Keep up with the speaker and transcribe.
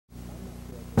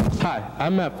Hi,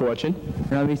 I'm Matt Fortune.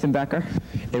 And I'm Ethan Becker.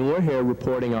 And we're here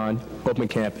reporting on Open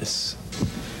Campus.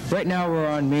 Right now we're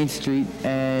on Main Street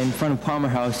and in front of Palmer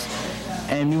House.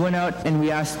 And we went out and we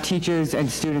asked teachers and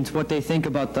students what they think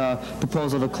about the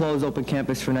proposal to close Open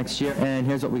Campus for next year. And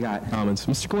here's what we got. Comments.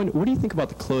 Mr. Quinn, what do you think about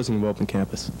the closing of Open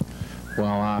Campus?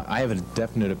 Well, I have a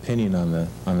definite opinion on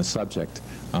the subject.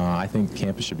 I think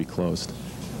campus should be closed.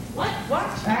 Why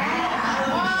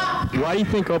do you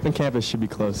think Open Campus should be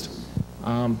closed?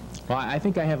 Well, I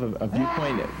think I have a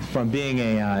viewpoint from being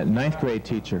a ninth grade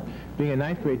teacher. Being a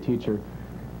ninth grade teacher,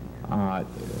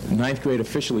 ninth grade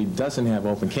officially doesn't have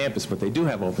Open Campus, but they do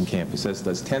have Open Campus, as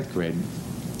does 10th grade.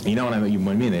 You know what I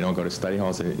mean? They don't go to study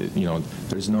halls. You know,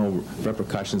 there's no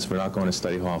repercussions for not going to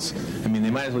study halls. I mean, they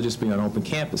might as well just be on Open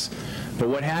Campus. But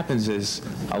what happens is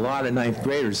a lot of ninth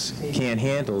graders can't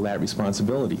handle that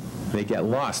responsibility. They get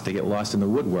lost. They get lost in the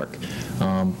woodwork.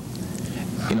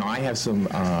 You know, I have some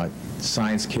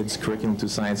science kids, curriculum to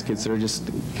science kids that are just,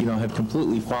 you know, have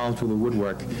completely fallen through the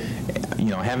woodwork, you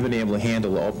know, haven't been able to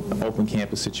handle the open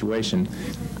campus situation.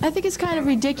 I think it's kind of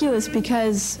ridiculous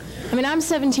because, I mean, I'm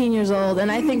 17 years old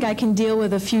and I think I can deal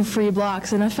with a few free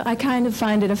blocks, and I kind of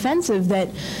find it offensive that,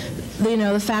 you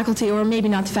know, the faculty, or maybe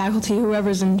not the faculty,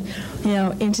 whoever's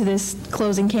into this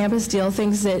closing campus deal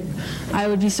thinks that I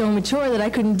would be so mature that I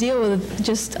couldn't deal with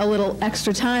just a little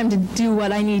extra time to do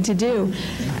what I need to do.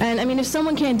 And I mean, if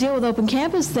someone can't deal with Open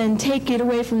Campus, then take it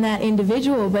away from that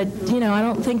individual. But, you know, I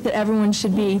don't think that everyone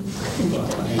should be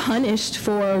punished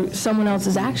for someone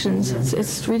else's actions.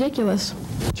 It's ridiculous.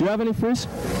 Do you have any frees?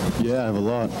 Yeah, I have a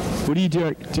lot. What do you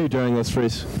do during those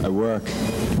frees? I work.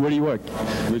 Where do you work?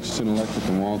 Richardson Electric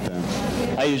in Waltham.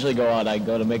 I usually go out. I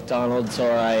go to McDonald's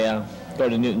or I go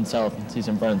to newtonville and see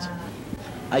some friends.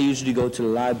 I usually go to the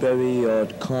library or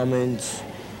the Commons,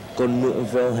 go to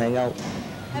Newtonville, hang out.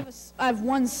 I have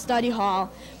one study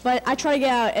hall, but I try to get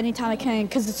out anytime I can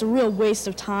because it's a real waste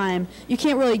of time. You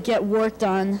can't really get work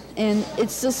done, and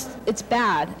it's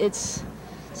bad. It's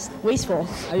wasteful.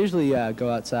 I usually go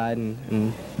outside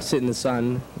and sit in the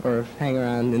sun or hang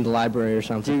around in the library or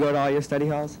something. Do you go to all your study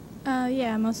halls?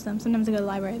 Yeah, most of them. Sometimes I go to the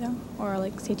library, though, or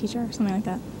like see a teacher or something like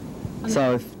that.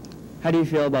 So, how do you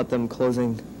feel about them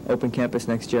closing Open Campus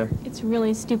next year? It's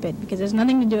really stupid because there's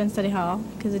nothing to do in study hall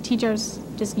because the teachers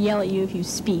just yell at you if you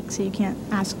speak, so you can't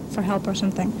ask for help or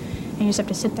something, and you just have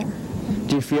to sit there.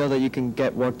 Do you feel that you can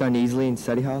get work done easily in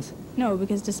study halls? No,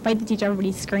 because despite the teacher,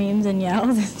 everybody screams and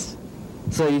yells.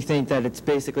 So you think that it's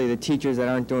basically the teachers that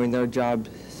aren't doing their job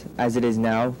as it is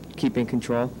now, keeping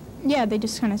control? Yeah, they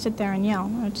just kind of sit there and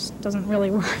yell. It just doesn't really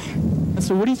work.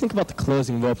 So what do you think about the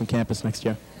closing of Open Campus next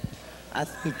year? I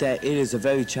think that it is a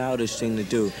very childish thing to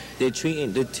do. The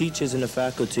teachers and the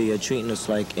faculty are treating us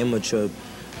like immature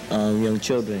young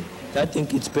children. I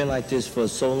think it's been like this for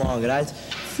so long, and I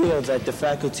feel that the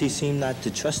faculty seem not to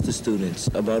trust the students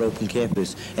about Open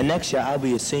Campus. And next year I'll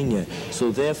be a senior,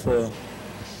 so therefore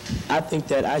I think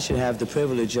that I should have the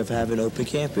privilege of having Open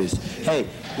Campus. Hey,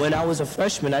 when I was a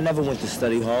freshman, I never went to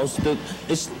study halls.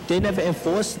 They never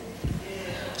enforced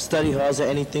study halls or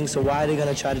anything, so why are they going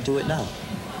to try to do it now?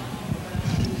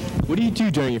 What do you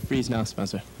do during your frees now,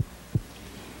 Spencer?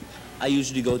 I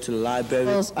usually go to the library.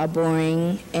 Schools are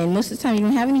boring, and most of the time you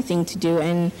don't have anything to do,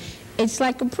 and it's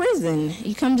like a prison.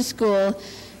 You come to school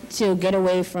to get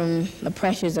away from the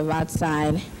pressures of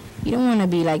outside. You don't want to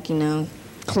be like, you know,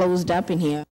 closed up in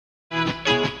here.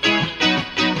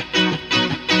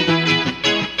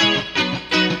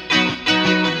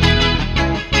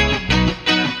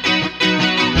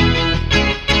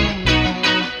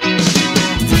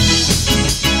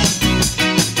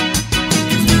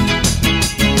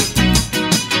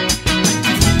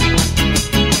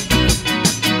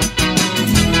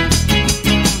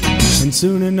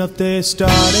 Soon enough they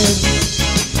started.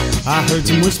 I heard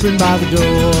some whispering by the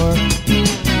door.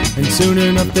 And soon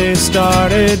enough they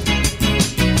started.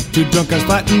 Two drunk guys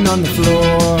fighting on the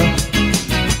floor.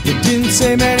 They didn't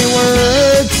say many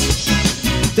words.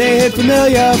 They had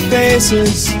familiar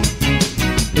faces.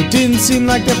 It didn't seem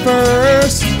like their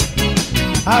first.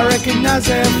 I recognized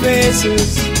their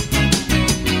faces.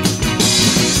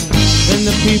 Then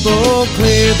the people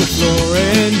cleared the floor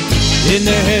and in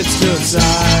their heads stood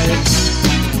sides.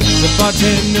 The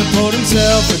bartender poured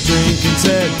himself a drink and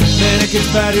said, "Man, it gets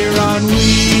bad here on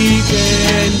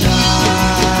weekend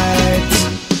nights."